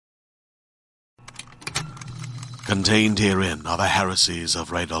Contained herein are the heresies of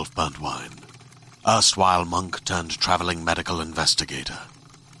Radolf Burntwine, erstwhile monk turned traveling medical investigator.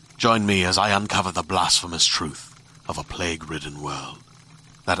 Join me as I uncover the blasphemous truth of a plague-ridden world,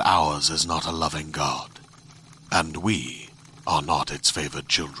 that ours is not a loving God, and we are not its favored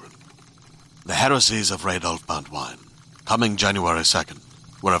children. The heresies of Radolf Burntwine, coming January 2nd,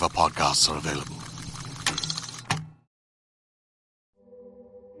 wherever podcasts are available.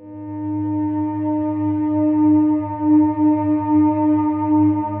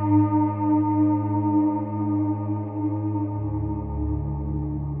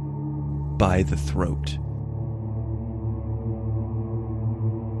 By the throat.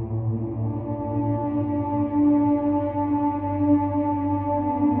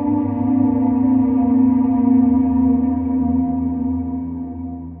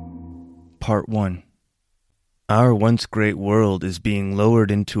 Part 1. Our once great world is being lowered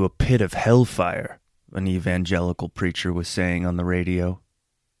into a pit of hellfire, an evangelical preacher was saying on the radio.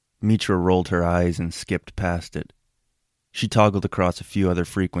 Mitra rolled her eyes and skipped past it. She toggled across a few other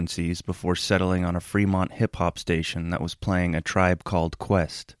frequencies before settling on a Fremont hip-hop station that was playing A Tribe Called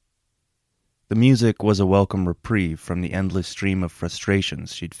Quest. The music was a welcome reprieve from the endless stream of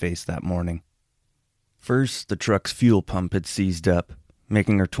frustrations she'd faced that morning. First, the truck's fuel pump had seized up,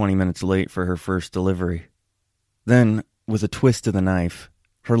 making her 20 minutes late for her first delivery. Then, with a twist of the knife,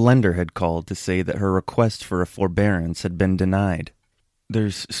 her lender had called to say that her request for a forbearance had been denied.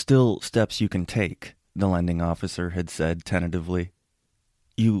 "There's still steps you can take," the lending officer had said tentatively.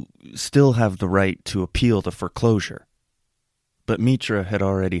 "You still have the right to appeal the foreclosure." But Mitra had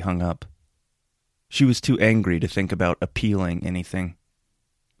already hung up. She was too angry to think about appealing anything.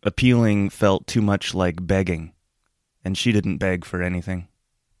 Appealing felt too much like begging, and she didn't beg for anything.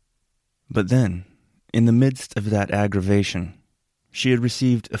 But then, in the midst of that aggravation, she had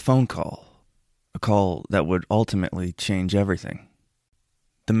received a phone call, a call that would ultimately change everything.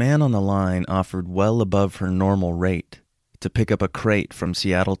 The man on the line offered well above her normal rate to pick up a crate from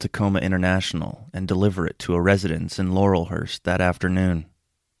Seattle Tacoma International and deliver it to a residence in Laurelhurst that afternoon.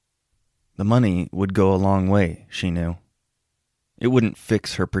 The money would go a long way, she knew. It wouldn't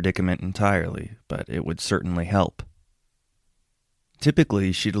fix her predicament entirely, but it would certainly help.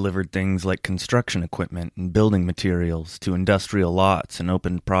 Typically, she delivered things like construction equipment and building materials to industrial lots and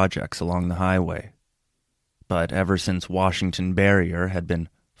open projects along the highway. But ever since Washington Barrier had been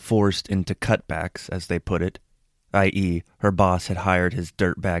forced into cutbacks, as they put it, i.e., her boss had hired his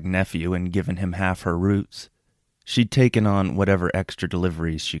dirtbag nephew and given him half her routes, she'd taken on whatever extra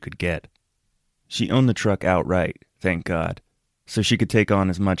deliveries she could get. She owned the truck outright, thank God, so she could take on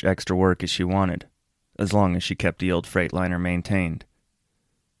as much extra work as she wanted, as long as she kept the old Freightliner maintained.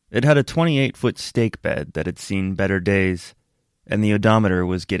 It had a 28-foot stake bed that had seen better days, and the odometer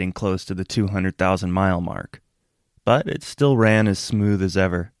was getting close to the 200,000-mile mark, but it still ran as smooth as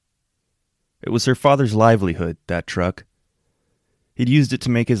ever. It was her father's livelihood, that truck. He'd used it to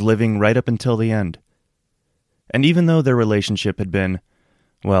make his living right up until the end. And even though their relationship had been,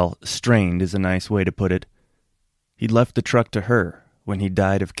 well, strained is a nice way to put it, he'd left the truck to her when he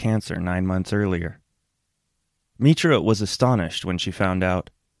died of cancer 9 months earlier. Mitra was astonished when she found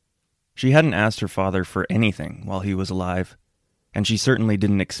out. She hadn't asked her father for anything while he was alive, and she certainly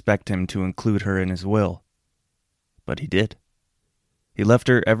didn't expect him to include her in his will. But he did. He left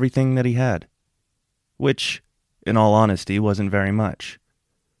her everything that he had, which, in all honesty, wasn't very much.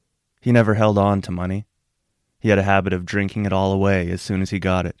 He never held on to money. He had a habit of drinking it all away as soon as he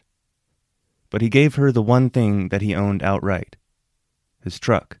got it. But he gave her the one thing that he owned outright, his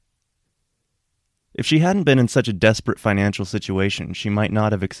truck. If she hadn't been in such a desperate financial situation, she might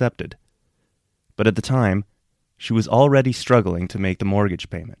not have accepted. But at the time, she was already struggling to make the mortgage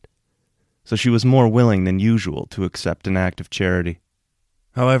payment, so she was more willing than usual to accept an act of charity.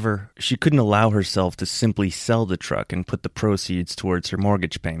 However, she couldn't allow herself to simply sell the truck and put the proceeds towards her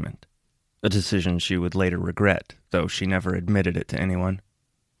mortgage payment, a decision she would later regret, though she never admitted it to anyone.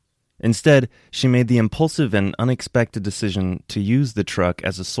 Instead, she made the impulsive and unexpected decision to use the truck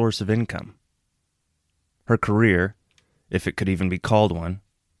as a source of income. Her career, if it could even be called one,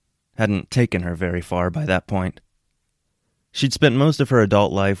 hadn't taken her very far by that point. She'd spent most of her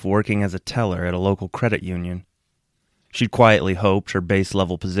adult life working as a teller at a local credit union. She'd quietly hoped her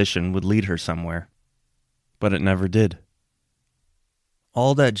base-level position would lead her somewhere, but it never did.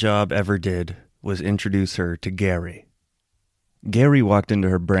 All that job ever did was introduce her to Gary. Gary walked into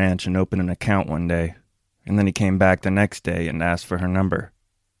her branch and opened an account one day, and then he came back the next day and asked for her number.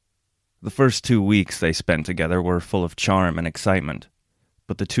 The first 2 weeks they spent together were full of charm and excitement,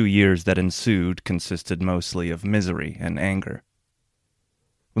 but the 2 years that ensued consisted mostly of misery and anger.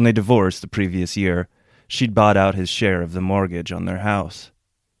 When they divorced the previous year, She'd bought out his share of the mortgage on their house.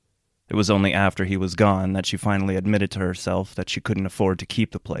 It was only after he was gone that she finally admitted to herself that she couldn't afford to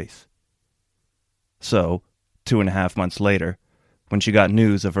keep the place. So, 2.5 months later, when she got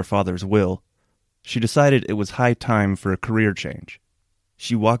news of her father's will, she decided it was high time for a career change.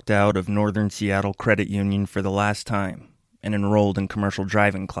 She walked out of Northern Seattle Credit Union for the last time and enrolled in commercial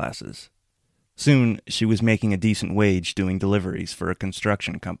driving classes. Soon, she was making a decent wage doing deliveries for a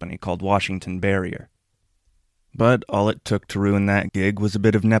construction company called Washington Barrier. But all it took to ruin that gig was a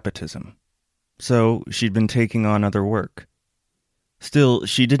bit of nepotism. So she'd been taking on other work. Still,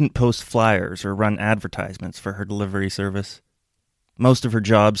 she didn't post flyers or run advertisements for her delivery service. Most of her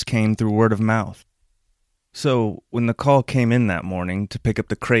jobs came through word of mouth. So, when the call came in that morning to pick up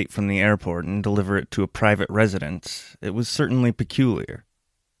the crate from the airport and deliver it to a private residence, it was certainly peculiar.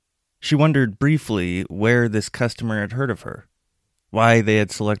 She wondered briefly where this customer had heard of her, why they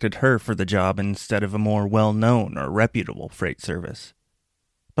had selected her for the job instead of a more well-known or reputable freight service.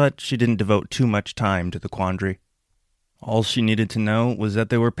 But she didn't devote too much time to the quandary. All she needed to know was that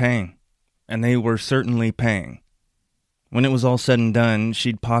they were paying, and they were certainly paying. When it was all said and done,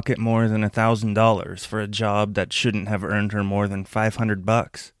 she'd pocket more than $1,000 for a job that shouldn't have earned her more than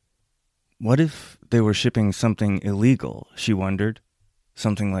 $500. What if they were shipping something illegal, she wondered?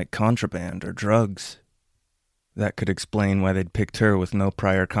 Something like contraband or drugs. That could explain why they'd picked her with no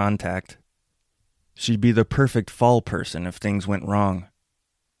prior contact. She'd be the perfect fall person if things went wrong.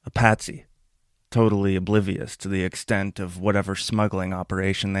 A patsy, totally oblivious to the extent of whatever smuggling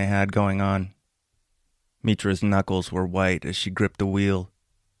operation they had going on. Mitra's knuckles were white as she gripped the wheel,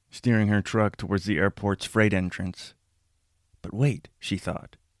 steering her truck towards the airport's freight entrance. But wait, she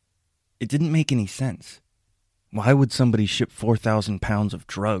thought. It didn't make any sense. Why would somebody ship 4,000 pounds of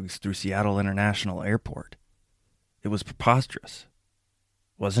drugs through Seattle International Airport? It was preposterous,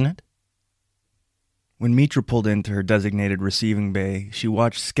 wasn't it? When Mitra pulled into her designated receiving bay, she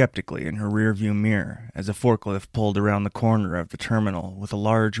watched skeptically in her rearview mirror as a forklift pulled around the corner of the terminal with a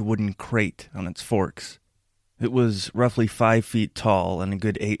large wooden crate on its forks. It was roughly 5 feet tall and a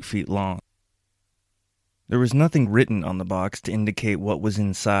good 8 feet long. There was nothing written on the box to indicate what was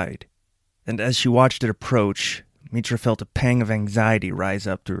inside, and as she watched it approach, Mitra felt a pang of anxiety rise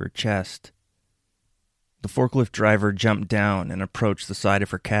up through her chest. The forklift driver jumped down and approached the side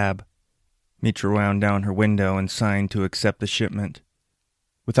of her cab. Mitra wound down her window and signed to accept the shipment.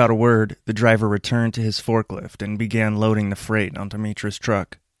 Without a word, the driver returned to his forklift and began loading the freight onto Mitra's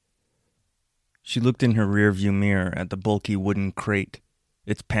truck. She looked in her rearview mirror at the bulky wooden crate,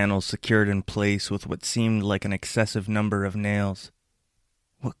 its panels secured in place with what seemed like an excessive number of nails.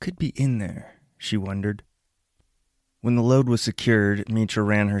 What could be in there, she wondered. When the load was secured, Mitra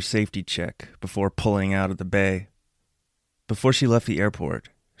ran her safety check before pulling out of the bay. Before she left the airport,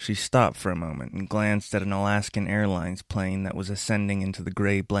 she stopped for a moment and glanced at an Alaskan Airlines plane that was ascending into the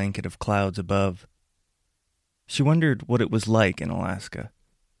gray blanket of clouds above. She wondered what it was like in Alaska.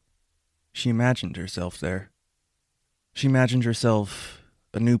 She imagined herself there. She imagined herself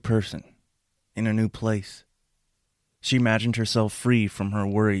a new person, in a new place. She imagined herself free from her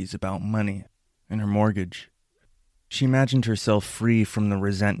worries about money and her mortgage. She imagined herself free from the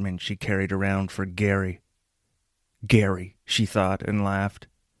resentment she carried around for Gary. Gary, she thought and laughed.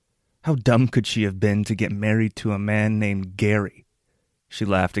 How dumb could she have been to get married to a man named Gary? She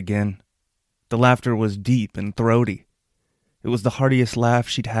laughed again. The laughter was deep and throaty. It was the heartiest laugh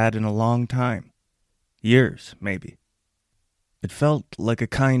she'd had in a long time. Years, maybe. It felt like a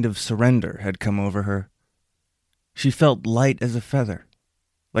kind of surrender had come over her. She felt light as a feather,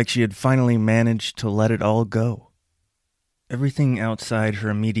 like she had finally managed to let it all go. Everything outside her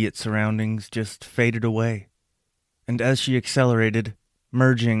immediate surroundings just faded away, and as she accelerated,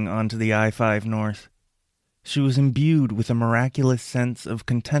 merging onto the I-5 North, she was imbued with a miraculous sense of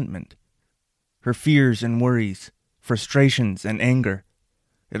contentment. Her fears and worries, frustrations and anger,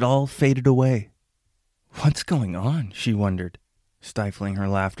 it all faded away. What's going on? She wondered, stifling her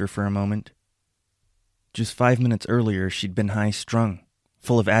laughter for a moment. Just 5 minutes earlier, she'd been high-strung,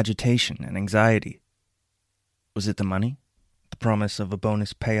 full of agitation and anxiety. Was it the money? The promise of a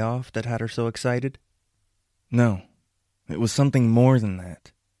bonus payoff that had her so excited? No, it was something more than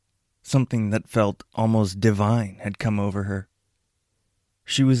that. Something that felt almost divine had come over her.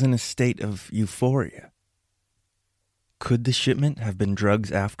 She was in a state of euphoria. Could the shipment have been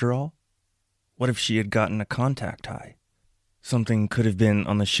drugs after all? What if she had gotten a contact high? Something could have been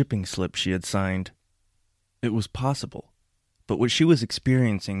on the shipping slip she had signed. It was possible, but what she was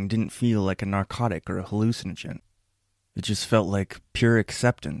experiencing didn't feel like a narcotic or a hallucinogen. It just felt like pure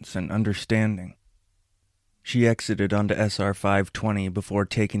acceptance and understanding. She exited onto SR 520 before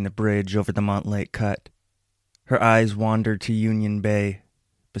taking the bridge over the Montlake Cut. Her eyes wandered to Union Bay,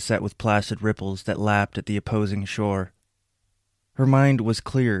 beset with placid ripples that lapped at the opposing shore. Her mind was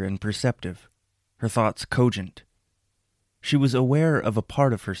clear and perceptive, her thoughts cogent. She was aware of a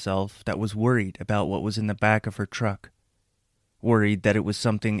part of herself that was worried about what was in the back of her truck, worried that it was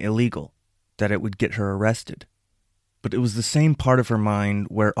something illegal, that it would get her arrested. But it was the same part of her mind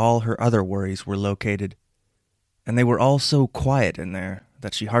where all her other worries were located, and they were all so quiet in there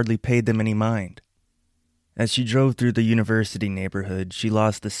that she hardly paid them any mind. As she drove through the university neighborhood, she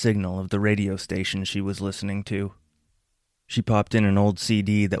lost the signal of the radio station she was listening to. She popped in an old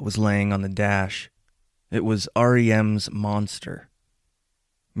CD that was laying on the dash. It was R.E.M.'s Monster.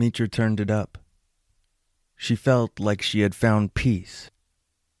 Mitra turned it up. She felt like she had found peace.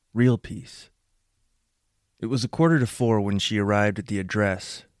 Real peace. It was 3:45 when she arrived at the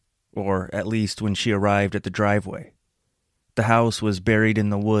address, or at least when she arrived at the driveway. The house was buried in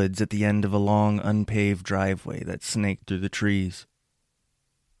the woods at the end of a long, unpaved driveway that snaked through the trees.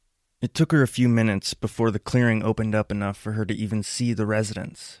 It took her a few minutes before the clearing opened up enough for her to even see the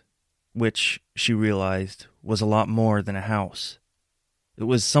residence, which, she realized, was a lot more than a house. It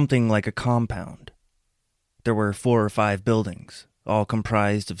was something like a compound. There were 4 or 5 buildings, all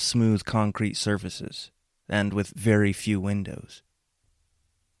comprised of smooth concrete surfaces, and with very few windows.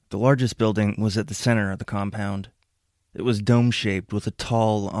 The largest building was at the center of the compound. It was dome-shaped with a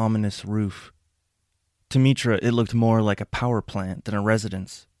tall, ominous roof. To Mitra, it looked more like a power plant than a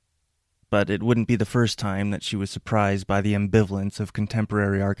residence. But it wouldn't be the first time that she was surprised by the ambivalence of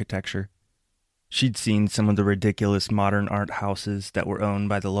contemporary architecture. She'd seen some of the ridiculous modern art houses that were owned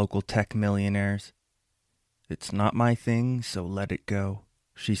by the local tech millionaires. "It's not my thing, so let it go,"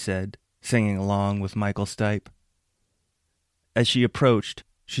 she said, singing along with Michael Stipe. As she approached,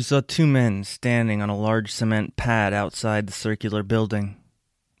 she saw 2 men standing on a large cement pad outside the circular building.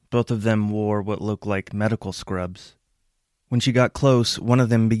 Both of them wore what looked like medical scrubs. When she got close, one of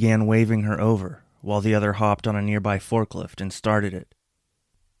them began waving her over, while the other hopped on a nearby forklift and started it.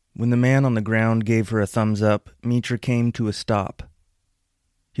 When the man on the ground gave her a thumbs up, Mitra came to a stop.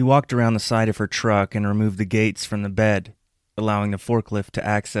 He walked around the side of her truck and removed the gates from the bed, allowing the forklift to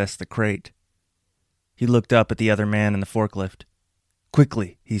access the crate. He looked up at the other man in the forklift.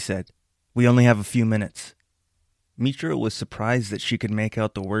 "Quickly," he said. "We only have a few minutes." Mitra was surprised that she could make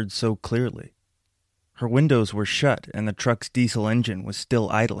out the words so clearly. Her windows were shut and the truck's diesel engine was still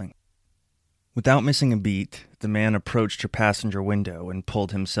idling. Without missing a beat, the man approached her passenger window and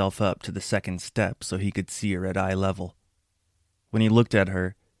pulled himself up to the second step so he could see her at eye level. When he looked at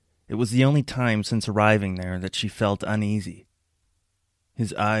her, it was the only time since arriving there that she felt uneasy.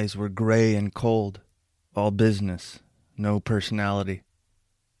 His eyes were gray and cold, all business, no personality.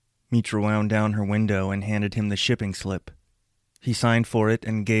 Mitra wound down her window and handed him the shipping slip. He signed for it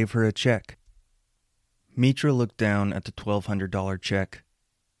and gave her a check. Mitra looked down at the $1,200 check.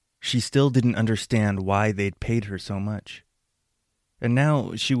 She still didn't understand why they'd paid her so much. And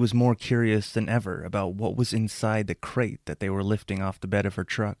now she was more curious than ever about what was inside the crate that they were lifting off the bed of her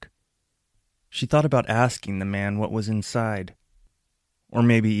truck. She thought about asking the man what was inside, or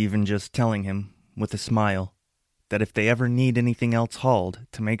maybe even just telling him, with a smile, that if they ever need anything else hauled,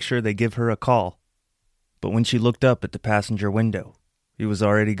 to make sure they give her a call. But when she looked up at the passenger window, he was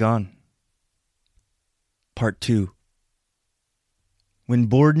already gone. Part 2. When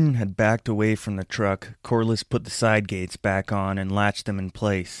Borden had backed away from the truck, Corliss put the side gates back on and latched them in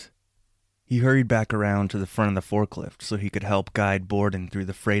place. He hurried back around to the front of the forklift so he could help guide Borden through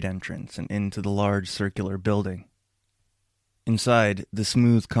the freight entrance and into the large circular building. Inside, the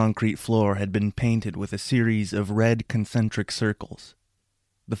smooth concrete floor had been painted with a series of red concentric circles.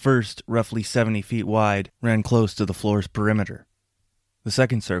 The first, roughly 70 feet wide, ran close to the floor's perimeter. The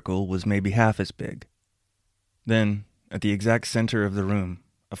second circle was maybe half as big. Then, at the exact center of the room,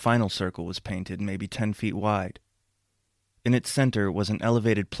 a final circle was painted maybe 10 feet wide. In its center was an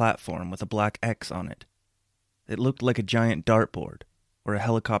elevated platform with a black X on it. It looked like a giant dartboard, or a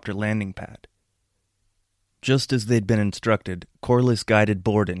helicopter landing pad. Just as they'd been instructed, Corliss guided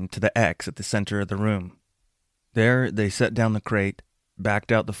Borden to the X at the center of the room. There, they set down the crate,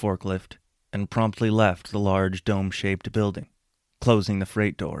 backed out the forklift, and promptly left the large dome-shaped building, closing the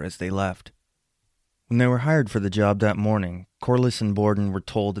freight door as they left. When they were hired for the job that morning, Corliss and Borden were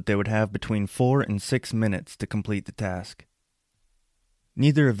told that they would have between 4 and 6 minutes to complete the task.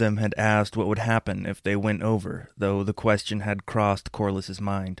 Neither of them had asked what would happen if they went over, though the question had crossed Corliss's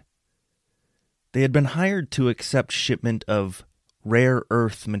mind. They had been hired to accept shipment of rare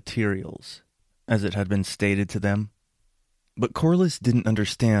earth materials, as it had been stated to them. But Corliss didn't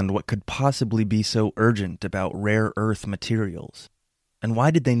understand what could possibly be so urgent about rare earth materials. And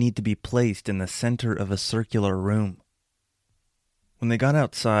why did they need to be placed in the center of a circular room? When they got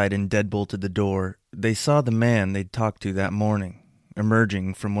outside and deadbolted the door, they saw the man they'd talked to that morning,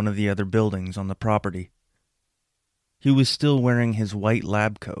 emerging from one of the other buildings on the property. He was still wearing his white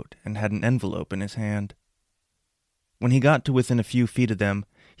lab coat and had an envelope in his hand. When he got to within a few feet of them,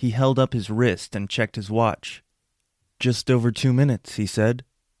 he held up his wrist and checked his watch. "Just over 2 minutes," he said.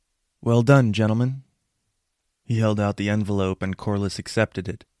 "Well done, gentlemen." He held out the envelope and Corliss accepted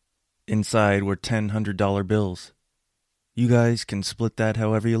it. Inside were $100 bills. "You guys can split that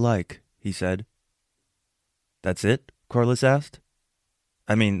however you like," he said. "That's it?" Corliss asked.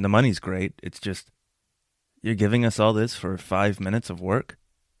 "I mean, the money's great, it's just... You're giving us all this for 5 minutes of work?"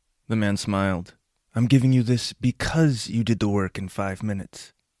 The man smiled. "I'm giving you this because you did the work in 5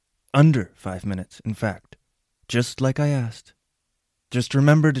 minutes. Under 5 minutes, in fact. Just like I asked. Just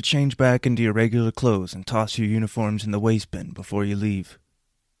remember to change back into your regular clothes and toss your uniforms in the waste bin before you leave."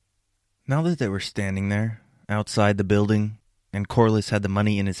 Now that they were standing there, outside the building, and Corliss had the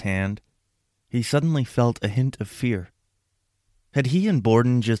money in his hand, he suddenly felt a hint of fear. Had he and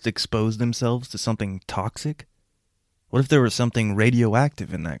Borden just exposed themselves to something toxic? What if there was something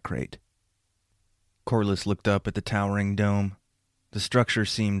radioactive in that crate? Corliss looked up at the towering dome. The structure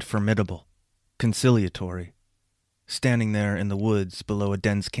seemed formidable, conciliatory, standing there in the woods below a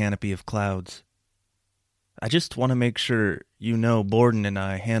dense canopy of clouds. "I just want to make sure you know Borden and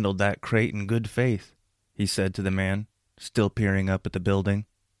I handled that crate in good faith," he said to the man, still peering up at the building.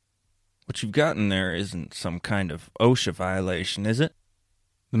 "What you've got in there isn't some kind of OSHA violation, is it?"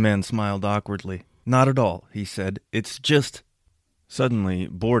 The man smiled awkwardly. "Not at all," he said. "It's just..." Suddenly,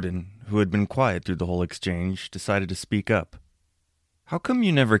 Borden, who had been quiet through the whole exchange, decided to speak up. "How come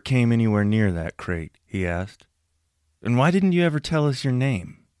you never came anywhere near that crate?" he asked. "And why didn't you ever tell us your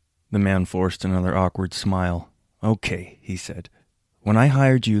name?" The man forced another awkward smile. "Okay," he said. "When I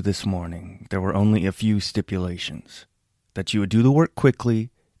hired you this morning, there were only a few stipulations. That you would do the work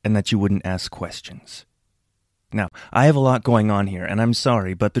quickly, and that you wouldn't ask questions. Now, I have a lot going on here, and I'm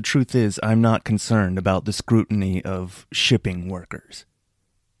sorry, but the truth is I'm not concerned about the scrutiny of shipping workers.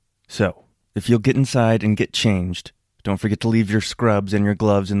 So, if you'll get inside and get changed, don't forget to leave your scrubs and your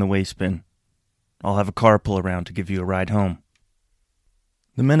gloves in the waste bin. I'll have a car pull around to give you a ride home."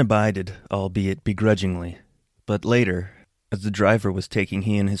 The men abided, albeit begrudgingly, but later, as the driver was taking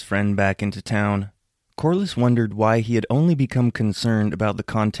he and his friend back into town, Corliss wondered why he had only become concerned about the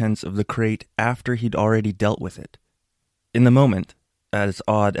contents of the crate after he'd already dealt with it. In the moment, as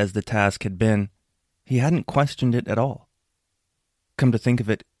odd as the task had been, he hadn't questioned it at all. Come to think of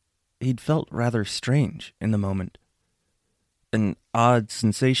it, he'd felt rather strange in the moment. An odd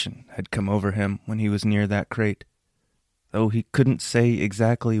sensation had come over him when he was near that crate, though he couldn't say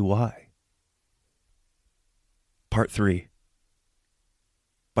exactly why. Part 3.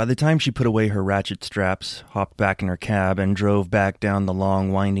 By the time she put away her ratchet straps, hopped back in her cab, and drove back down the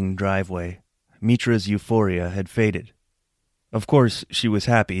long, winding driveway, Mitra's euphoria had faded. Of course, she was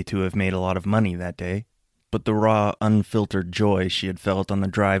happy to have made a lot of money that day, but the raw, unfiltered joy she had felt on the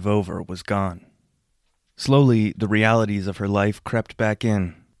drive over was gone. Slowly, the realities of her life crept back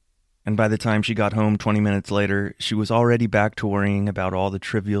in, and by the time she got home 20 minutes later, she was already back to worrying about all the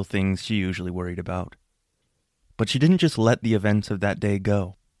trivial things she usually worried about. But she didn't just let the events of that day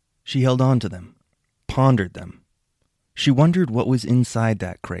go. She held on to them, pondered them. She wondered what was inside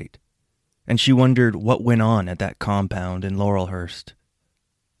that crate, and she wondered what went on at that compound in Laurelhurst.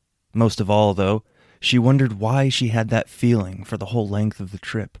 Most of all, though, she wondered why she had that feeling for the whole length of the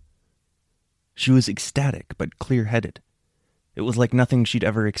trip. She was ecstatic but clear-headed. It was like nothing she'd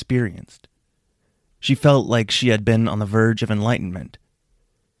ever experienced. She felt like she had been on the verge of enlightenment.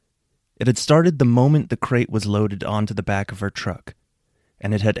 It had started the moment the crate was loaded onto the back of her truck,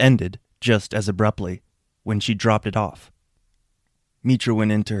 and it had ended, just as abruptly, when she dropped it off. Mitra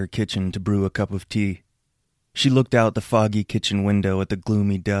went into her kitchen to brew a cup of tea. She looked out the foggy kitchen window at the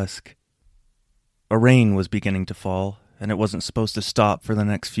gloomy dusk. A rain was beginning to fall, and it wasn't supposed to stop for the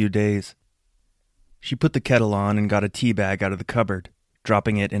next few days. She put the kettle on and got a tea bag out of the cupboard,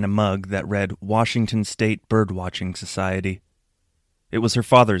 dropping it in a mug that read Washington State Birdwatching Society. It was her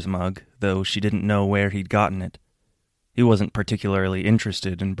father's mug, though she didn't know where he'd gotten it. He wasn't particularly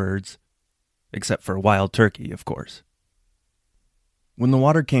interested in birds, except for wild turkey, of course. When the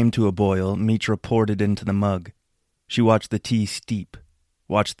water came to a boil, Mitra poured it into the mug. She watched the tea steep,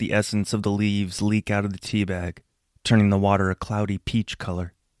 watched the essence of the leaves leak out of the tea bag, turning the water a cloudy peach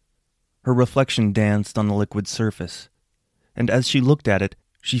color. Her reflection danced on the liquid surface, and as she looked at it,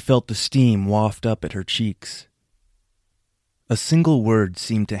 she felt the steam waft up at her cheeks. A single word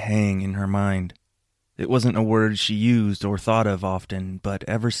seemed to hang in her mind. It wasn't a word she used or thought of often, but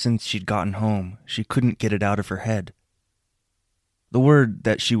ever since she'd gotten home, she couldn't get it out of her head. The word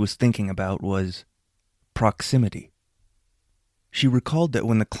that she was thinking about was proximity. She recalled that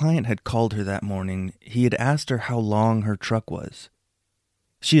when the client had called her that morning, he had asked her how long her truck was.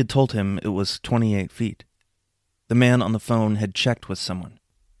 She had told him it was 28 feet. The man on the phone had checked with someone,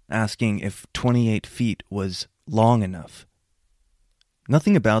 asking if 28 feet was long enough.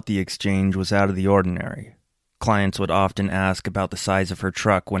 Nothing about the exchange was out of the ordinary. Clients would often ask about the size of her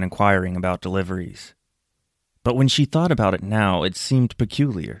truck when inquiring about deliveries. But when she thought about it now, it seemed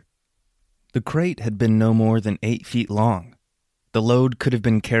peculiar. The crate had been no more than 8 feet long. The load could have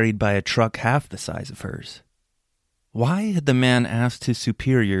been carried by a truck half the size of hers. Why had the man asked his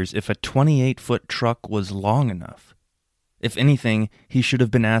superiors if a 28-foot truck was long enough? If anything, he should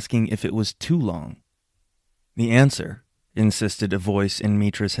have been asking if it was too long. The answer, insisted a voice in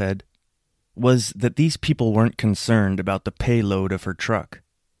Mitra's head, was that these people weren't concerned about the payload of her truck.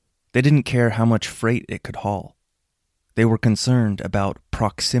 They didn't care how much freight it could haul. They were concerned about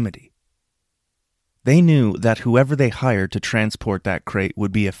proximity. They knew that whoever they hired to transport that crate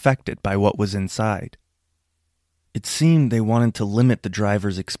would be affected by what was inside. It seemed they wanted to limit the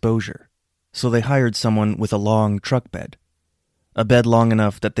driver's exposure, so they hired someone with a long truck bed, a bed long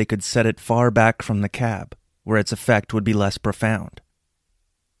enough that they could set it far back from the cab, where its effect would be less profound.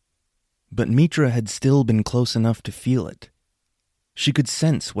 But Mitra had still been close enough to feel it. She could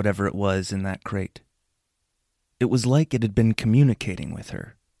sense whatever it was in that crate. It was like it had been communicating with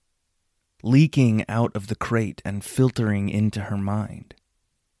her, leaking out of the crate and filtering into her mind,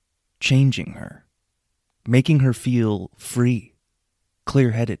 changing her, making her feel free,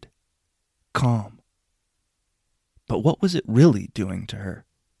 clear-headed, calm. But what was it really doing to her?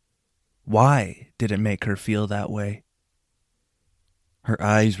 Why did it make her feel that way? Her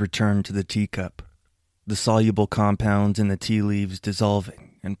eyes returned to the teacup, the soluble compounds in the tea leaves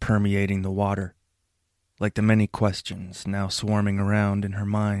dissolving and permeating the water, like the many questions now swarming around in her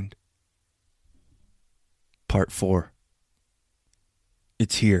mind. Part 4.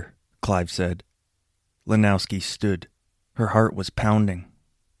 It's here, Clive said. Lanowski stood. Her heart was pounding,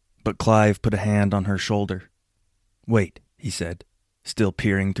 but Clive put a hand on her shoulder. Wait, he said, still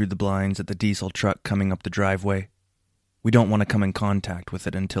peering through the blinds at the diesel truck coming up the driveway. We don't want to come in contact with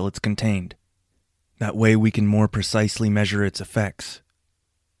it until it's contained. That way we can more precisely measure its effects.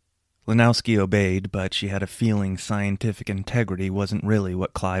 Lanowski obeyed, but she had a feeling scientific integrity wasn't really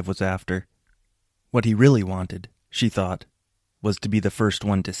what Clive was after. What he really wanted, she thought, was to be the first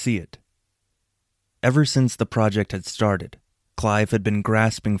one to see it. Ever since the project had started, Clive had been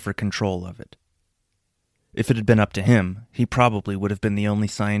grasping for control of it. If it had been up to him, he probably would have been the only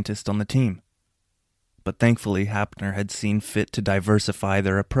scientist on the team. But thankfully, Hapner had seen fit to diversify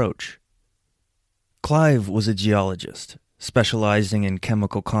their approach. Clive was a geologist, specializing in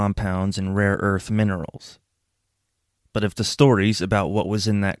chemical compounds and rare earth minerals. But if the stories about what was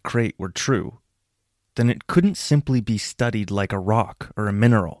in that crate were true, then it couldn't simply be studied like a rock or a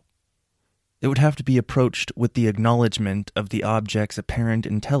mineral. It would have to be approached with the acknowledgement of the object's apparent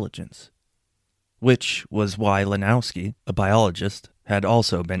intelligence, which was why Lanowski, a biologist, had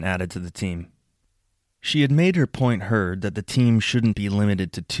also been added to the team. She had made her point heard that the team shouldn't be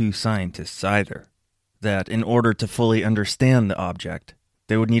limited to 2 scientists either, that in order to fully understand the object,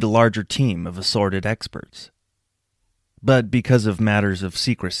 they would need a larger team of assorted experts. But because of matters of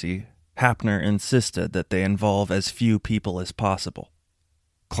secrecy, Hapner insisted that they involve as few people as possible.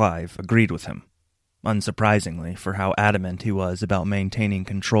 Clive agreed with him, unsurprisingly for how adamant he was about maintaining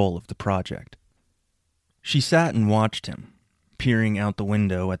control of the project. She sat and watched him, peering out the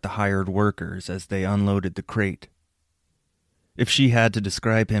window at the hired workers as they unloaded the crate. If she had to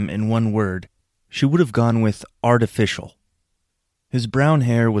describe him in one word, she would have gone with artificial. His brown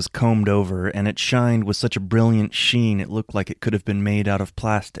hair was combed over, and it shined with such a brilliant sheen it looked like it could have been made out of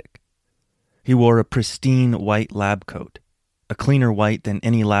plastic. He wore a pristine white lab coat, a cleaner white than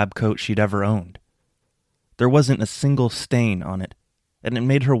any lab coat she'd ever owned. There wasn't a single stain on it, and it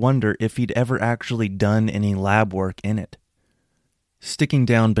made her wonder if he'd ever actually done any lab work in it. Sticking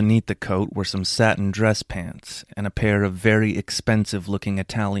down beneath the coat were some satin dress pants and a pair of very expensive-looking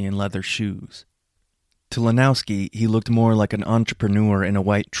Italian leather shoes. To Lanowski, he looked more like an entrepreneur in a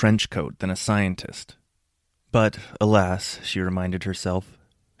white trench coat than a scientist. But, alas, she reminded herself,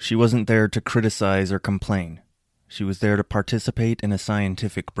 she wasn't there to criticize or complain. She was there to participate in a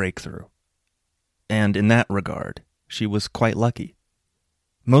scientific breakthrough. And in that regard, she was quite lucky.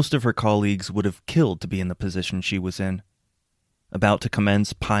 Most of her colleagues would have killed to be in the position she was in. About to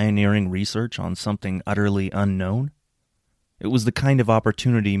commence pioneering research on something utterly unknown? It was the kind of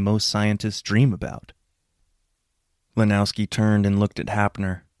opportunity most scientists dream about. Lanowski turned and looked at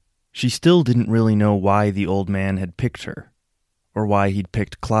Hapner. She still didn't really know why the old man had picked her, or why he'd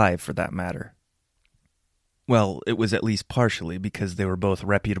picked Clive for that matter. Well, it was at least partially because they were both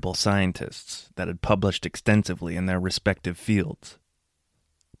reputable scientists that had published extensively in their respective fields.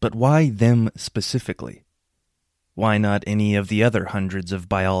 But why them specifically? Why not any of the other hundreds of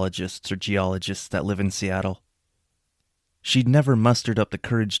biologists or geologists that live in Seattle? She'd never mustered up the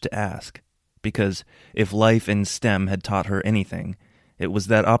courage to ask, because if life in STEM had taught her anything, it was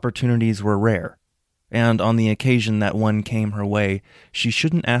that opportunities were rare, and on the occasion that one came her way, she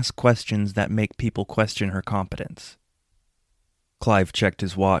shouldn't ask questions that make people question her competence. Clive checked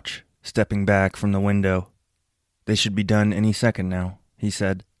his watch, stepping back from the window. "They should be done any second now," he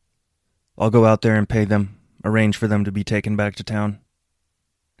said. "I'll go out there and pay them, arrange for them to be taken back to town."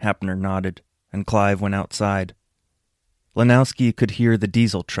 Hapner nodded, and Clive went outside. Lanowski could hear the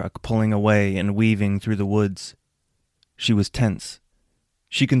diesel truck pulling away and weaving through the woods. She was tense.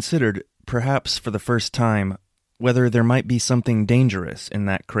 She considered, perhaps for the first time, whether there might be something dangerous in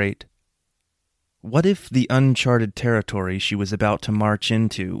that crate. What if the uncharted territory she was about to march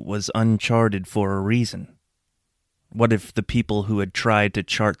into was uncharted for a reason? What if the people who had tried to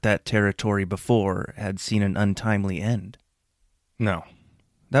chart that territory before had seen an untimely end? No,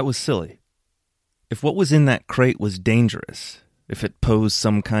 that was silly. If what was in that crate was dangerous, if it posed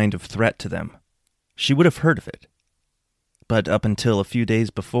some kind of threat to them, she would have heard of it. But up until a few days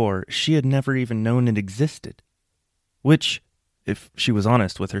before, she had never even known it existed. Which, if she was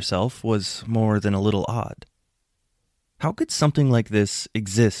honest with herself, was more than a little odd. How could something like this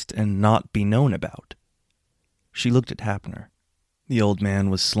exist and not be known about? She looked at Hapner. The old man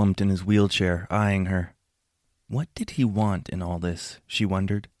was slumped in his wheelchair, eyeing her. What did he want in all this, she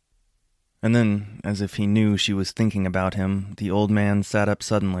wondered. And then, as if he knew she was thinking about him, the old man sat up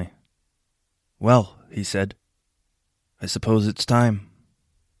suddenly. "Well," he said, "I suppose it's time."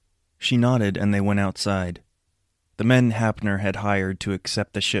 She nodded and they went outside. The men Hapner had hired to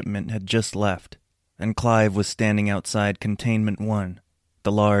accept the shipment had just left, and Clive was standing outside Containment 1,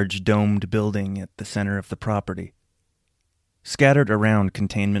 the large domed building at the center of the property. Scattered around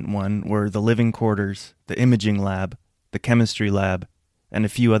Containment 1 were the living quarters, the imaging lab, the chemistry lab, and a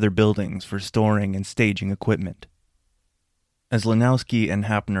few other buildings for storing and staging equipment. As Lanowski and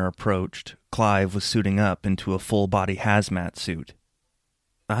Hapner approached, Clive was suiting up into a full-body hazmat suit.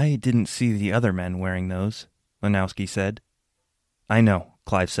 "I didn't see the other men wearing those," Lanowski said. "I know,"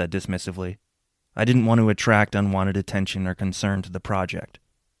 Clive said dismissively. "I didn't want to attract unwanted attention or concern to the project.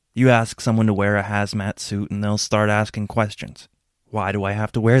 You ask someone to wear a hazmat suit and they'll start asking questions. Why do I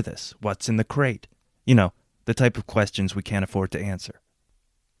have to wear this? What's in the crate? You know, the type of questions we can't afford to answer.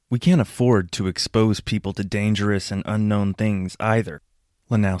 We can't afford to expose people to dangerous and unknown things either,"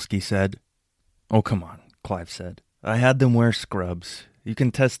 Lanowski said. "Oh, come on," Clive said. "I had them wear scrubs. You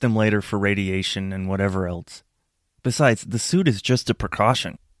can test them later for radiation and whatever else. Besides, the suit is just a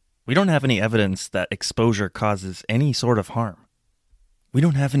precaution. We don't have any evidence that exposure causes any sort of harm." "We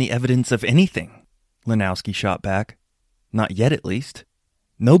don't have any evidence of anything," Lanowski shot back. "Not yet, at least.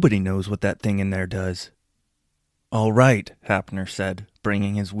 Nobody knows what that thing in there does." "All right," Hapner said,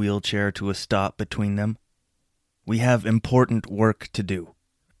 bringing his wheelchair to a stop between them. "We have important work to do,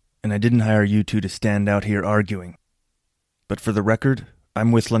 and I didn't hire you two to stand out here arguing. But for the record,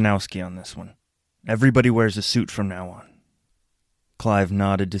 I'm with Lanowski on this one. Everybody wears a suit from now on." Clive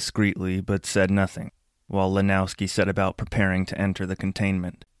nodded discreetly but said nothing, while Lanowski set about preparing to enter the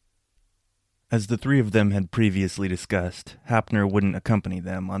containment. As the three of them had previously discussed, Hapner wouldn't accompany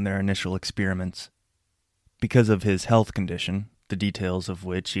them on their initial experiments. Because of his health condition, the details of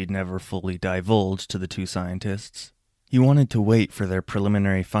which he'd never fully divulged to the two scientists, he wanted to wait for their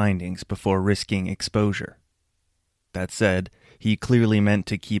preliminary findings before risking exposure. That said, he clearly meant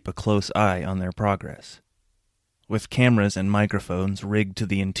to keep a close eye on their progress. With cameras and microphones rigged to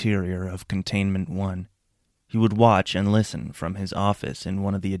the interior of Containment 1, he would watch and listen from his office in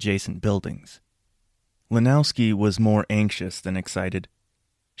one of the adjacent buildings. Lanowski was more anxious than excited.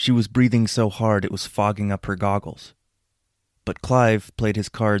 She was breathing so hard it was fogging up her goggles. But Clive played his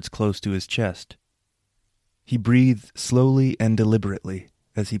cards close to his chest. He breathed slowly and deliberately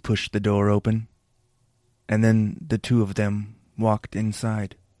as he pushed the door open, and then the two of them walked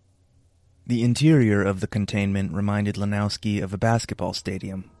inside. The interior of the containment reminded Lanowski of a basketball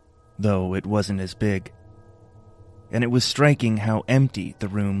stadium, though it wasn't as big. And it was striking how empty the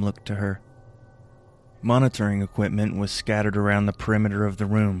room looked to her. Monitoring equipment was scattered around the perimeter of the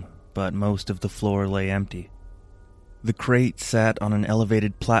room, but most of the floor lay empty. The crate sat on an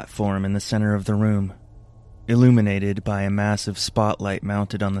elevated platform in the center of the room, illuminated by a massive spotlight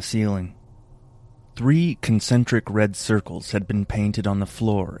mounted on the ceiling. 3 concentric red circles had been painted on the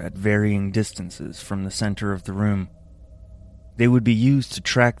floor at varying distances from the center of the room. They would be used to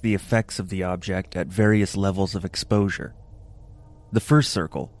track the effects of the object at various levels of exposure. The first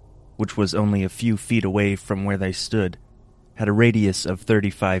circle, which was only a few feet away from where they stood, had a radius of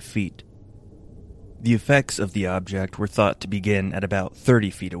 35 feet. The effects of the object were thought to begin at about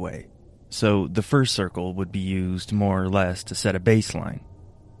 30 feet away, so the first circle would be used more or less to set a baseline.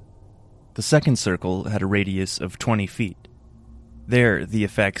 The second circle had a radius of 20 feet. There, the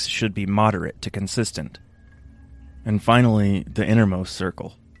effects should be moderate to consistent. And finally, the innermost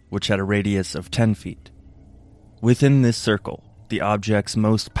circle, which had a radius of 10 feet. Within this circle, the object's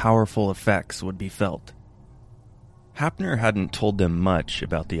most powerful effects would be felt. Hapner hadn't told them much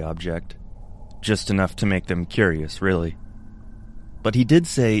about the object, just enough to make them curious, really. But he did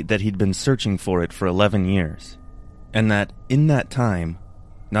say that he'd been searching for it for 11 years, and that in that time,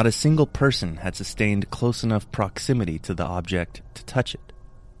 not a single person had sustained close enough proximity to the object to touch it.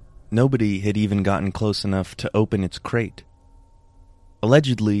 Nobody had even gotten close enough to open its crate.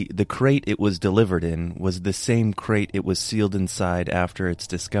 Allegedly, the crate it was delivered in was the same crate it was sealed inside after its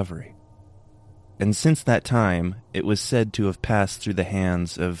discovery. And since that time, it was said to have passed through the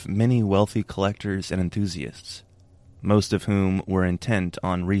hands of many wealthy collectors and enthusiasts, most of whom were intent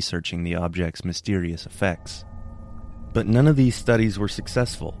on researching the object's mysterious effects. But none of these studies were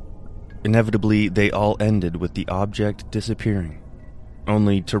successful. Inevitably, they all ended with the object disappearing,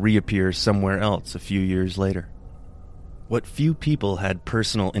 only to reappear somewhere else a few years later. What few people had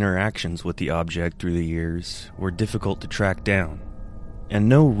personal interactions with the object through the years were difficult to track down, and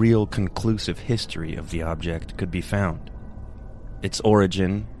no real conclusive history of the object could be found. Its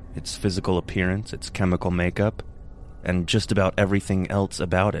origin, its physical appearance, its chemical makeup, and just about everything else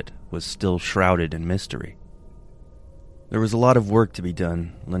about it was still shrouded in mystery. There was a lot of work to be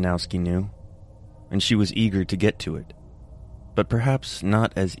done, Lanowski knew, and she was eager to get to it, but perhaps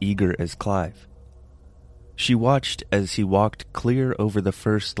not as eager as Clive. She watched as he walked clear over the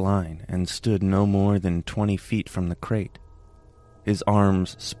first line and stood no more than 20 feet from the crate, his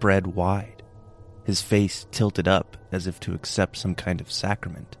arms spread wide, his face tilted up as if to accept some kind of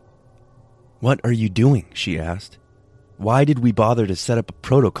sacrament. "What are you doing?" she asked. "Why did we bother to set up a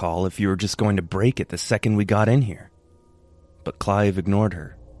protocol if you were just going to break it the second we got in here?" But Clive ignored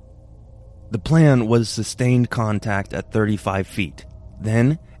her. The plan was sustained contact at 35 feet.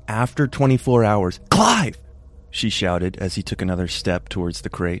 Then, after 24 hours, "Clive!" she shouted as he took another step towards the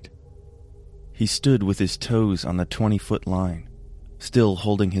crate. He stood with his toes on the 20-foot line, still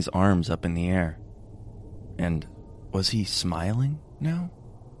holding his arms up in the air. And was he smiling now?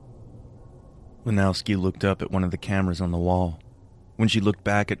 Lanowski looked up at one of the cameras on the wall. When she looked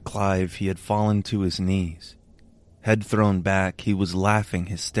back at Clive, he had fallen to his knees. Head thrown back, he was laughing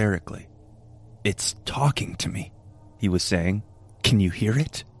hysterically. "It's talking to me," he was saying. "Can you hear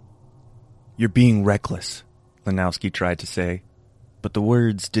it?" "You're being reckless," Lanowski tried to say, but the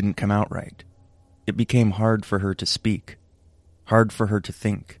words didn't come out right. It became hard for her to speak, hard for her to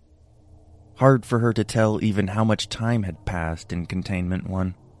think, hard for her to tell even how much time had passed in Containment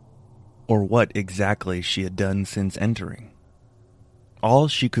 1, or what exactly she had done since entering. All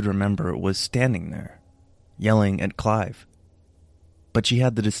she could remember was standing there, yelling at Clive. But she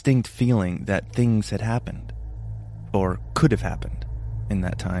had the distinct feeling that things had happened, or could have happened, in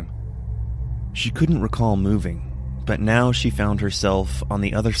that time. She couldn't recall moving, but now she found herself on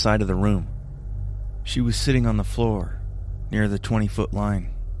the other side of the room. She was sitting on the floor, near the 20-foot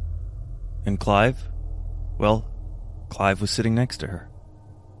line. And Clive? Well, Clive was sitting next to her.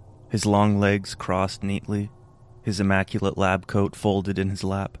 His long legs crossed neatly, his immaculate lab coat folded in his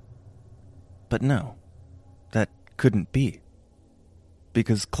lap. But no, that couldn't be.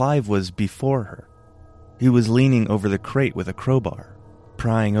 Because Clive was before her. He was leaning over the crate with a crowbar,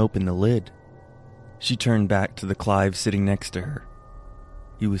 prying open the lid. She turned back to the Clive sitting next to her.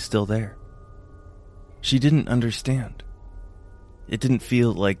 He was still there. She didn't understand. It didn't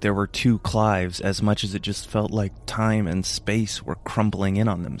feel like there were two Clives as much as it just felt like time and space were crumbling in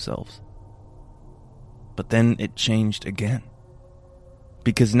on themselves. But then it changed again.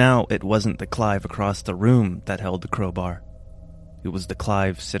 Because now it wasn't the Clive across the room that held the crowbar. It was the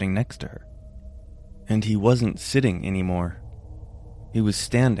Clive sitting next to her. And he wasn't sitting anymore. He was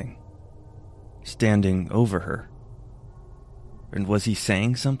standing. Standing over her. And was he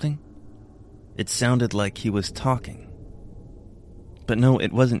saying something? It sounded like he was talking. But no,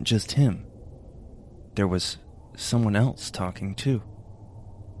 it wasn't just him. There was someone else talking too.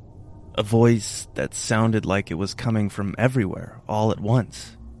 A voice that sounded like it was coming from everywhere, all at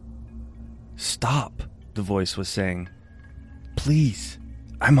once. "Stop," the voice was saying. "Please,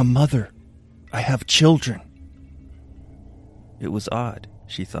 I'm a mother. I have children." It was odd,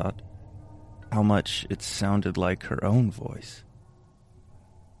 she thought, how much it sounded like her own voice.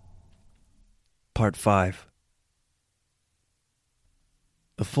 Part 5.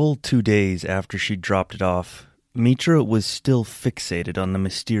 A full 2 days after she dropped it off, Mitra was still fixated on the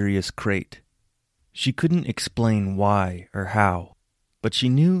mysterious crate. She couldn't explain why or how, but she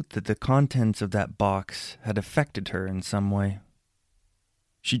knew that the contents of that box had affected her in some way.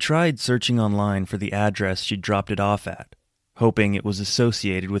 She tried searching online for the address she'd dropped it off at, hoping it was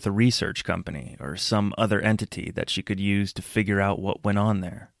associated with a research company or some other entity that she could use to figure out what went on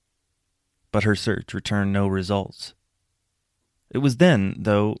there. But her search returned no results. It was then,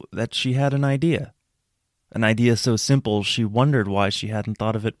 though, that she had an idea. An idea so simple she wondered why she hadn't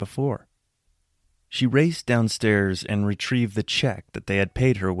thought of it before. She raced downstairs and retrieved the check that they had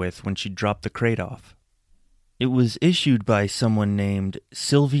paid her with when she dropped the crate off. It was issued by someone named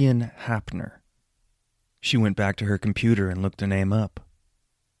Sylvian Hapner. She went back to her computer and looked the name up.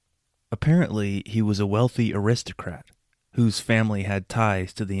 Apparently, he was a wealthy aristocrat whose family had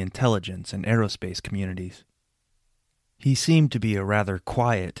ties to the intelligence and aerospace communities. He seemed to be a rather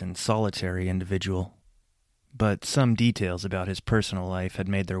quiet and solitary individual, but some details about his personal life had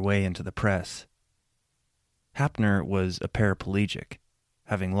made their way into the press. Hapner was a paraplegic,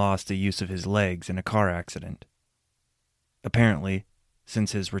 having lost the use of his legs in a car accident. Apparently,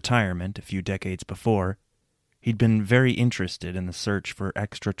 since his retirement a few decades before, he'd been very interested in the search for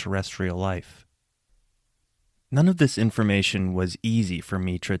extraterrestrial life. None of this information was easy for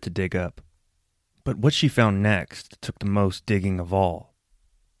Mitra to dig up, but what she found next took the most digging of all.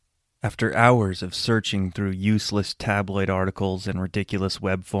 After hours of searching through useless tabloid articles and ridiculous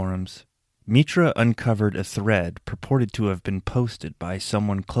web forums, Mitra uncovered a thread purported to have been posted by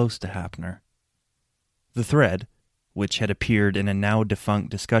someone close to Hapner. The thread, which had appeared in a now-defunct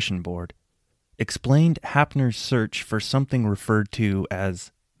discussion board, explained Hapner's search for something referred to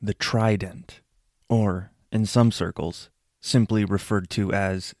as the Trident, or, in some circles, simply referred to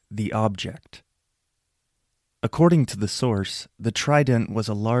as the Object. According to the source, the Trident was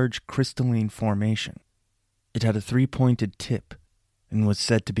a large crystalline formation. It had a 3-pointed tip and was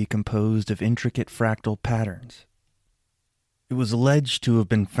said to be composed of intricate fractal patterns. It was alleged to have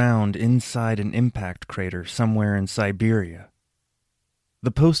been found inside an impact crater somewhere in Siberia.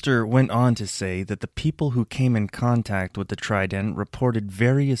 The poster went on to say that the people who came in contact with the Trident reported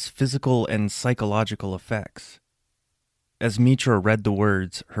various physical and psychological effects. As Mitra read the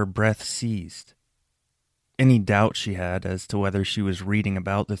words, her breath seized. Any doubt she had as to whether she was reading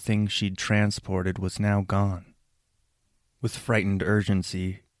about the thing she'd transported was now gone. With frightened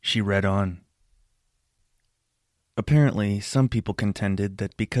urgency, she read on. Apparently, some people contended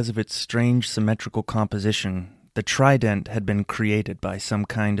that because of its strange symmetrical composition, the Trident had been created by some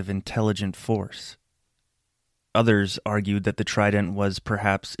kind of intelligent force. Others argued that the Trident was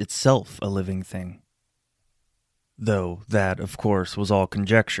perhaps itself a living thing. Though that, of course, was all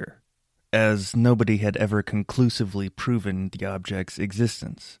conjecture, as nobody had ever conclusively proven the object's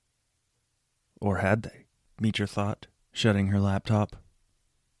existence. Or had they? Mitra thought, shutting her laptop.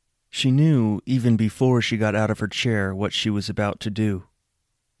 She knew, even before she got out of her chair, what she was about to do.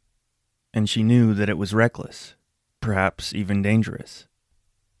 And she knew that it was reckless, perhaps even dangerous.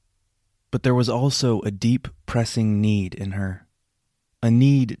 But there was also a deep, pressing need in her, a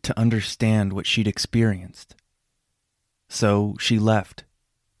need to understand what she'd experienced. So she left.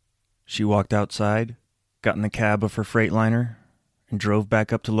 She walked outside, got in the cab of her Freightliner, and drove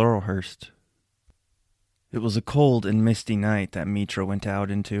back up to Laurelhurst. It was a cold and misty night that Mitra went out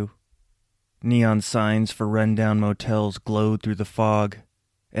into. Neon signs for rundown motels glowed through the fog,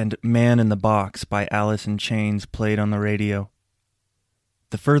 and Man in the Box by Alice in Chains played on the radio.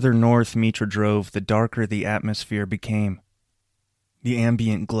 The further north Mitra drove, the darker the atmosphere became. The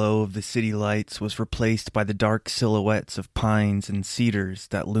ambient glow of the city lights was replaced by the dark silhouettes of pines and cedars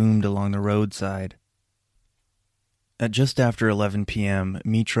that loomed along the roadside. At just after 11 p.m.,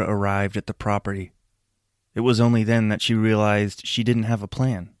 Mitra arrived at the property. It was only then that she realized she didn't have a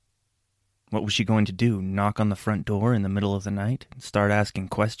plan. What was she going to do, knock on the front door in the middle of the night and start asking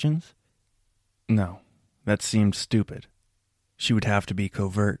questions? No, that seemed stupid. She would have to be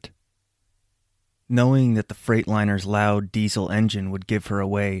covert. Knowing that the Freightliner's loud diesel engine would give her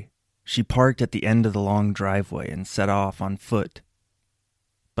away, she parked at the end of the long driveway and set off on foot.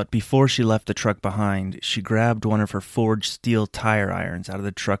 But before she left the truck behind, she grabbed one of her forged steel tire irons out of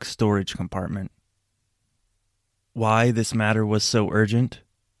the truck's storage compartment. Why this matter was so urgent,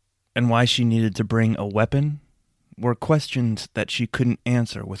 and why she needed to bring a weapon, were questions that she couldn't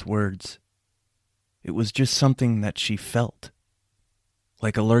answer with words. It was just something that she felt,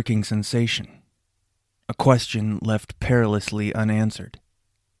 like a lurking sensation, a question left perilously unanswered.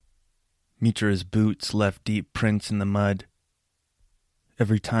 Mitra's boots left deep prints in the mud.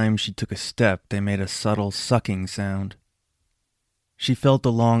 Every time she took a step, they made a subtle sucking sound. She felt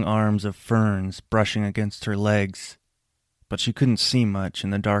the long arms of ferns brushing against her legs, but she couldn't see much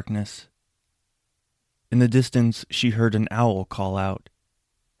in the darkness. In the distance, she heard an owl call out,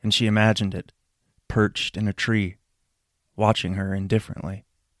 and she imagined it, perched in a tree, watching her indifferently.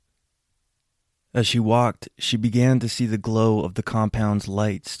 As she walked, she began to see the glow of the compound's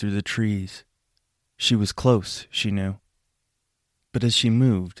lights through the trees. She was close, she knew. But as she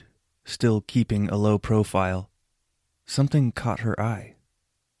moved, still keeping a low profile, something caught her eye.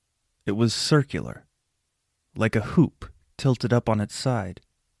 It was circular, like a hoop tilted up on its side,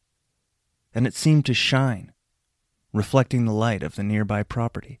 and it seemed to shine, reflecting the light of the nearby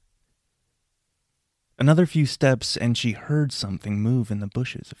property. Another few steps and she heard something move in the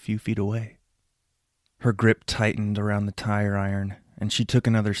bushes a few feet away. Her grip tightened around the tire iron, and she took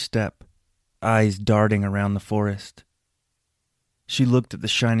another step, eyes darting around the forest. She looked at the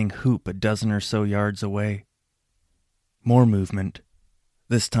shining hoop a dozen or so yards away. More movement,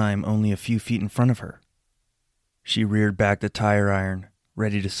 this time only a few feet in front of her. She reared back the tire iron,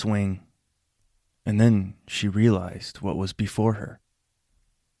 ready to swing. And then she realized what was before her.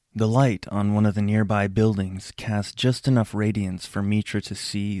 The light on one of the nearby buildings cast just enough radiance for Mitra to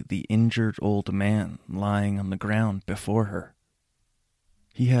see the injured old man lying on the ground before her.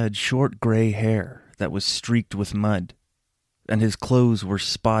 He had short gray hair that was streaked with mud, and his clothes were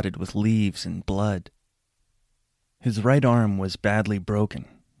spotted with leaves and blood. His right arm was badly broken,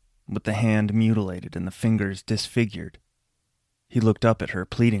 with the hand mutilated and the fingers disfigured. He looked up at her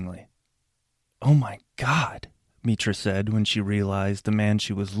pleadingly. "Oh my God," Mitra said when she realized the man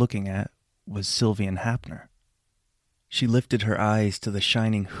she was looking at was Sylvian Hapner. She lifted her eyes to the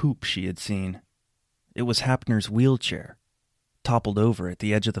shining hoop she had seen. It was Hapner's wheelchair, toppled over at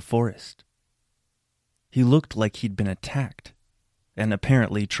the edge of the forest. He looked like he'd been attacked, and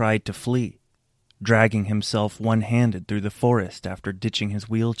apparently tried to flee, dragging himself one-handed through the forest after ditching his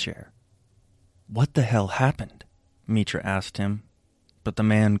wheelchair. "What the hell happened?" Mitra asked him, but the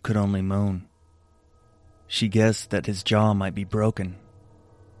man could only moan. She guessed that his jaw might be broken.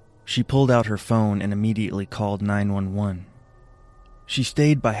 She pulled out her phone and immediately called 911. She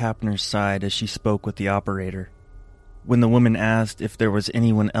stayed by Hapner's side as she spoke with the operator. When the woman asked if there was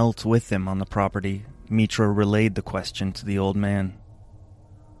anyone else with them on the property, Mitra relayed the question to the old man.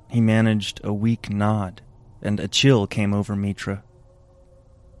 He managed a weak nod, and a chill came over Mitra.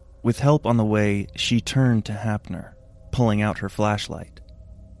 With help on the way, she turned to Hapner, pulling out her flashlight.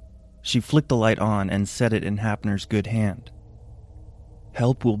 She flicked the light on and set it in Hapner's good hand.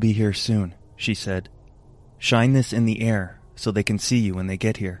 "Help will be here soon," she said. "Shine this in the air so they can see you when they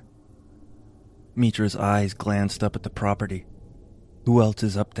get here." Mitra's eyes glanced up at the property. "Who else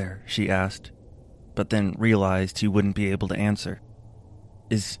is up there?" she asked, but then realized he wouldn't be able to answer.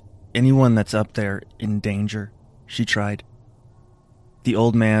 "Is anyone that's up there in danger?" she tried. The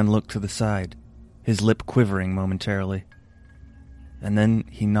old man looked to the side, his lip quivering momentarily. And then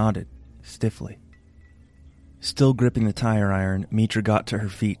he nodded, stiffly. Still gripping the tire iron, Mitra got to her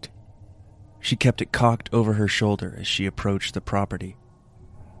feet. She kept it cocked over her shoulder as she approached the property.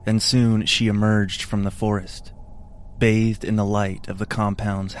 And soon she emerged from the forest, bathed in the light of the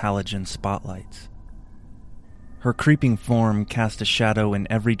compound's halogen spotlights. Her creeping form cast a shadow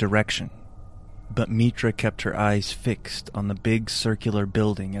in every direction, but Mitra kept her eyes fixed on the big circular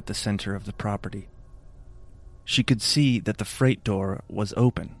building at the center of the property. She could see that the freight door was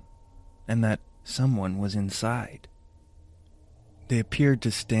open, and that someone was inside. They appeared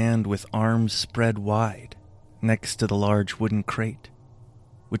to stand with arms spread wide, next to the large wooden crate,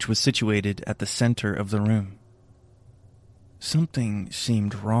 which was situated at the center of the room. Something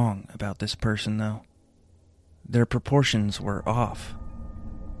seemed wrong about this person, though. Their proportions were off.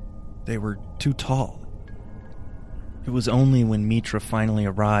 They were too tall. It was only when Mitra finally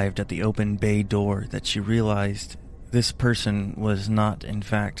arrived at the open bay door that she realized this person was not, in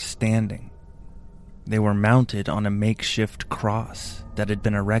fact, standing. They were mounted on a makeshift cross that had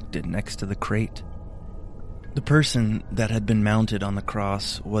been erected next to the crate. The person that had been mounted on the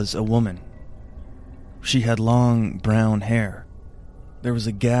cross was a woman. She had long brown hair. There was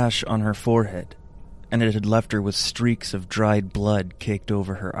a gash on her forehead, and it had left her with streaks of dried blood caked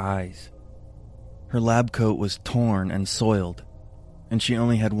over her eyes. Her lab coat was torn and soiled, and she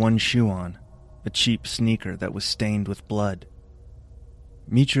only had one shoe on, a cheap sneaker that was stained with blood.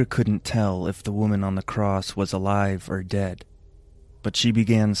 Mitra couldn't tell if the woman on the cross was alive or dead, but she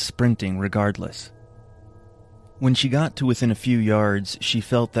began sprinting regardless. When she got to within a few yards, she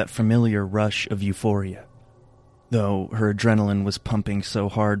felt that familiar rush of euphoria, though her adrenaline was pumping so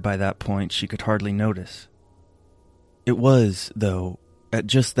hard by that point she could hardly notice. It was, though, at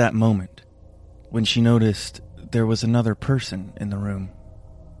just that moment, when she noticed there was another person in the room.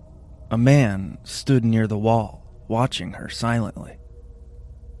 A man stood near the wall, watching her silently.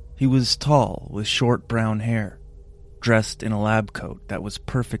 He was tall, with short brown hair, dressed in a lab coat that was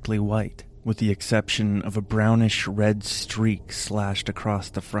perfectly white, with the exception of a brownish-red streak slashed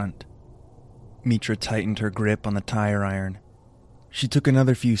across the front. Mitra tightened her grip on the tire iron. She took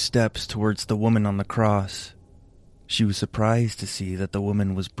another few steps towards the woman on the cross. She was surprised to see that the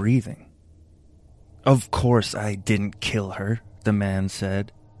woman was breathing. "Of course I didn't kill her," the man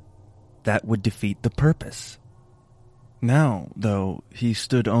said. "That would defeat the purpose." Now, though, he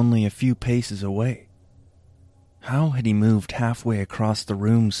stood only a few paces away. How had he moved halfway across the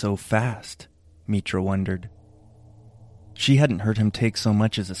room so fast? Mitra wondered. She hadn't heard him take so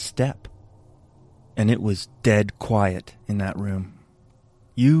much as a step. And it was dead quiet in that room.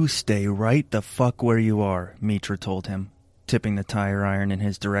 "You stay right the fuck where you are," Mitra told him, tipping the tire iron in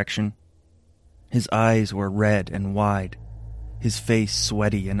his direction. His eyes were red and wide, his face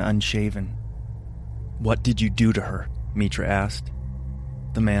sweaty and unshaven. "What did you do to her?" Mitra asked.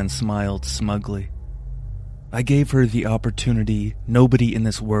 The man smiled smugly. "I gave her the opportunity nobody in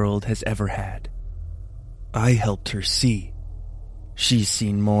this world has ever had. I helped her see. She's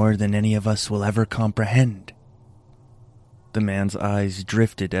seen more than any of us will ever comprehend." The man's eyes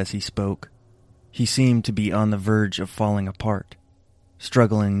drifted as he spoke. He seemed to be on the verge of falling apart,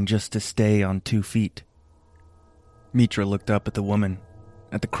 struggling just to stay on 2 feet. Mitra looked up at the woman,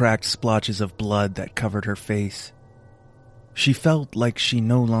 at the cracked splotches of blood that covered her face. She felt like she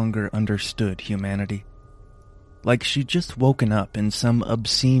no longer understood humanity. Like she'd just woken up in some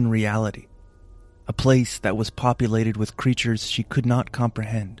obscene reality, a place that was populated with creatures she could not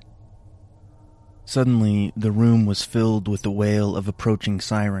comprehend. Suddenly, the room was filled with the wail of approaching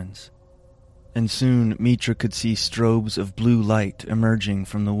sirens, and soon Mitra could see strobes of blue light emerging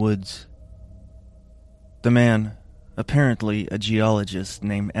from the woods. The man, apparently a geologist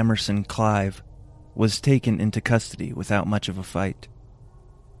named Emerson Clive, was taken into custody without much of a fight.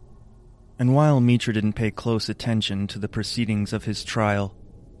 And while Mitra didn't pay close attention to the proceedings of his trial,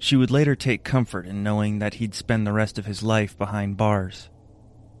 she would later take comfort in knowing that he'd spend the rest of his life behind bars.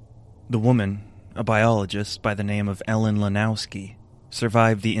 The woman, a biologist by the name of Ellen Lanowski,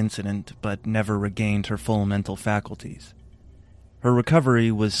 survived the incident but never regained her full mental faculties. Her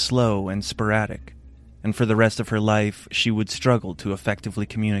recovery was slow and sporadic, and for the rest of her life she would struggle to effectively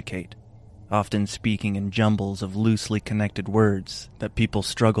communicate, often speaking in jumbles of loosely connected words that people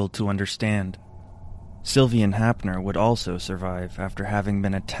struggled to understand. Sylvian Hapner would also survive after having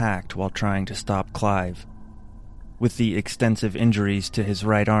been attacked while trying to stop Clive. With the extensive injuries to his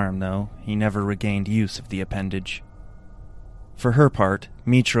right arm, though, he never regained use of the appendage. For her part,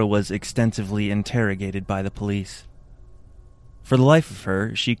 Mitra was extensively interrogated by the police. For the life of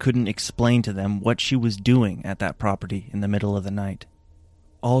her, she couldn't explain to them what she was doing at that property in the middle of the night.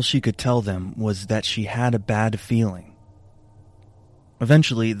 All she could tell them was that she had a bad feeling.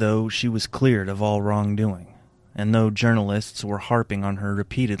 Eventually, though, she was cleared of all wrongdoing, and though journalists were harping on her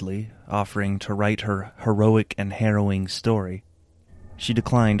repeatedly, offering to write her heroic and harrowing story, she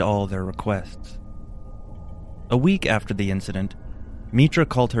declined all their requests. A week after the incident, Mitra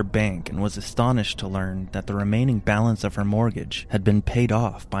called her bank and was astonished to learn that the remaining balance of her mortgage had been paid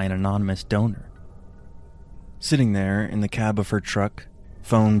off by an anonymous donor. Sitting there in the cab of her truck,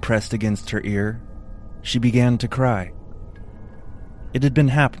 phone pressed against her ear, she began to cry. It had been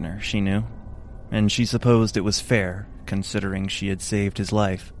Hapner, she knew, and she supposed it was fair, considering she had saved his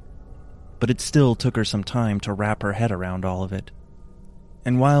life. But it still took her some time to wrap her head around all of it.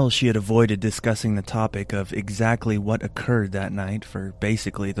 And while she had avoided discussing the topic of exactly what occurred that night for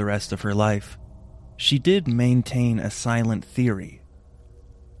basically the rest of her life, she did maintain a silent theory.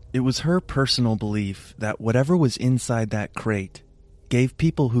 It was her personal belief that whatever was inside that crate gave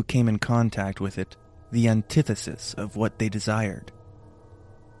people who came in contact with it the antithesis of what they desired.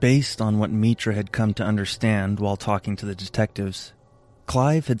 Based on what Mitra had come to understand while talking to the detectives,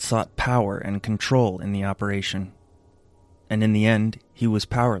 Clive had sought power and control in the operation. And in the end, he was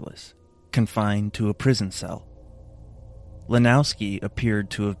powerless, confined to a prison cell. Lanowski appeared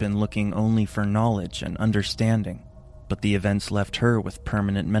to have been looking only for knowledge and understanding, but the events left her with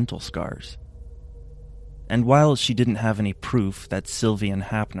permanent mental scars. And while she didn't have any proof that Sylvian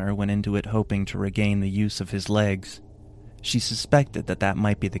Hapner went into it hoping to regain the use of his legs, she suspected that that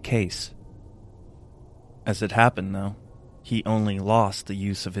might be the case. As it happened, though, he only lost the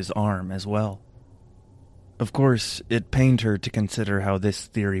use of his arm as well. Of course, it pained her to consider how this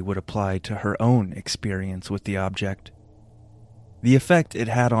theory would apply to her own experience with the object. The effect it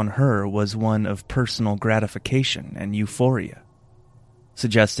had on her was one of personal gratification and euphoria,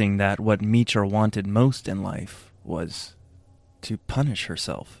 suggesting that what Meecher wanted most in life was to punish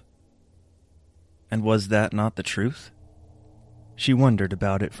herself. And was that not the truth? She wondered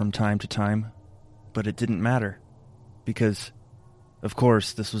about it from time to time, but it didn't matter, because, of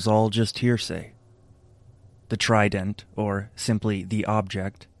course, this was all just hearsay. The trident, or simply the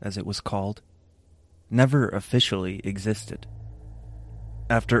object, as it was called, never officially existed.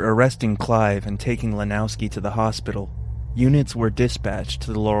 After arresting Clive and taking Lanowski to the hospital, units were dispatched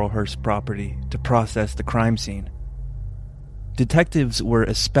to the Laurelhurst property to process the crime scene. Detectives were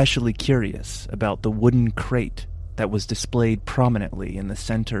especially curious about the wooden crate that was displayed prominently in the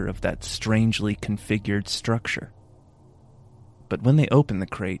center of that strangely configured structure. But when they opened the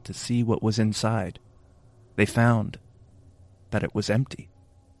crate to see what was inside, they found that it was empty.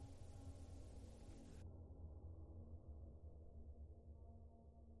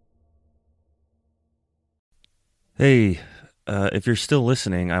 Hey, if you're still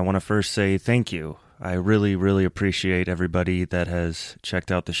listening, I want to first say thank you. I really, really appreciate everybody that has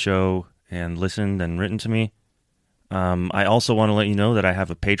checked out the show and listened and written to me. I also want to let you know that I have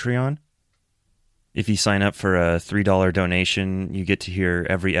a Patreon. If you sign up for a $3 donation, you get to hear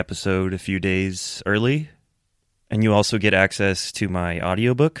every episode a few days early. And you also get access to my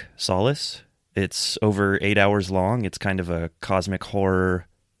audiobook, Solace. It's over 8 hours long. It's kind of a cosmic horror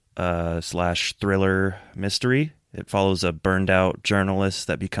 / thriller mystery. It follows a burned-out journalist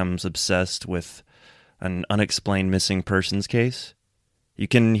that becomes obsessed with an unexplained missing persons case. You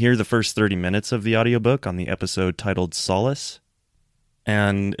can hear the first 30 minutes of the audiobook on the episode titled Solace.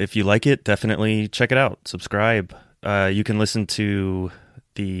 And if you like it, definitely check it out. Subscribe. You can listen to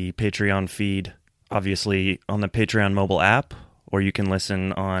the Patreon feed, obviously, on the Patreon mobile app, or you can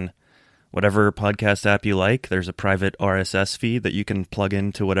listen on whatever podcast app you like. There's a private RSS feed that you can plug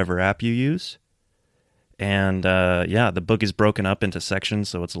into whatever app you use. And the book is broken up into sections,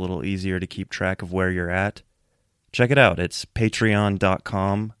 so it's a little easier to keep track of where you're at. Check it out. It's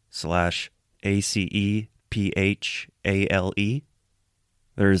patreon.com/ACEPHALE.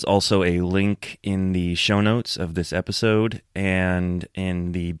 There's also a link in the show notes of this episode and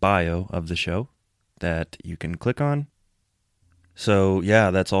in the bio of the show that you can click on. So,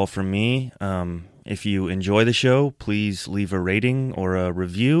 yeah, that's all from me. If you enjoy the show, please leave a rating or a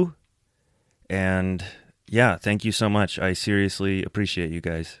review. And yeah, thank you so much. I seriously appreciate you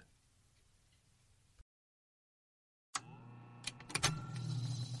guys.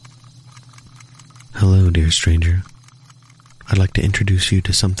 Hello, dear stranger. I'd like to introduce you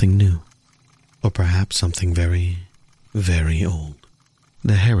to something new, or perhaps something very, very old.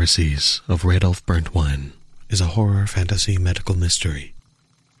 The Heresies of Radolf Burntwine is a horror fantasy medical mystery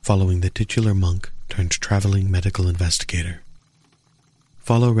following the titular monk turned traveling medical investigator.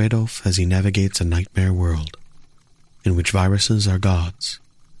 Follow Radolf as he navigates a nightmare world in which viruses are gods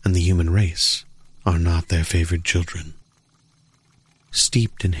and the human race are not their favored children.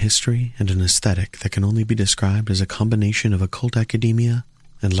 Steeped in history and an aesthetic that can only be described as a combination of occult academia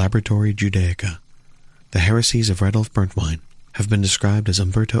and laboratory Judaica, the Heresies of Radolf Burntwine have been described as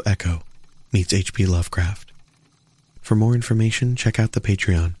Umberto Eco meets H.P. Lovecraft. For more information, check out the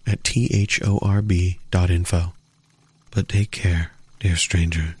Patreon at thorb.info. But take care, dear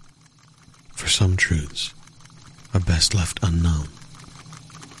stranger, for some truths are best left unknown.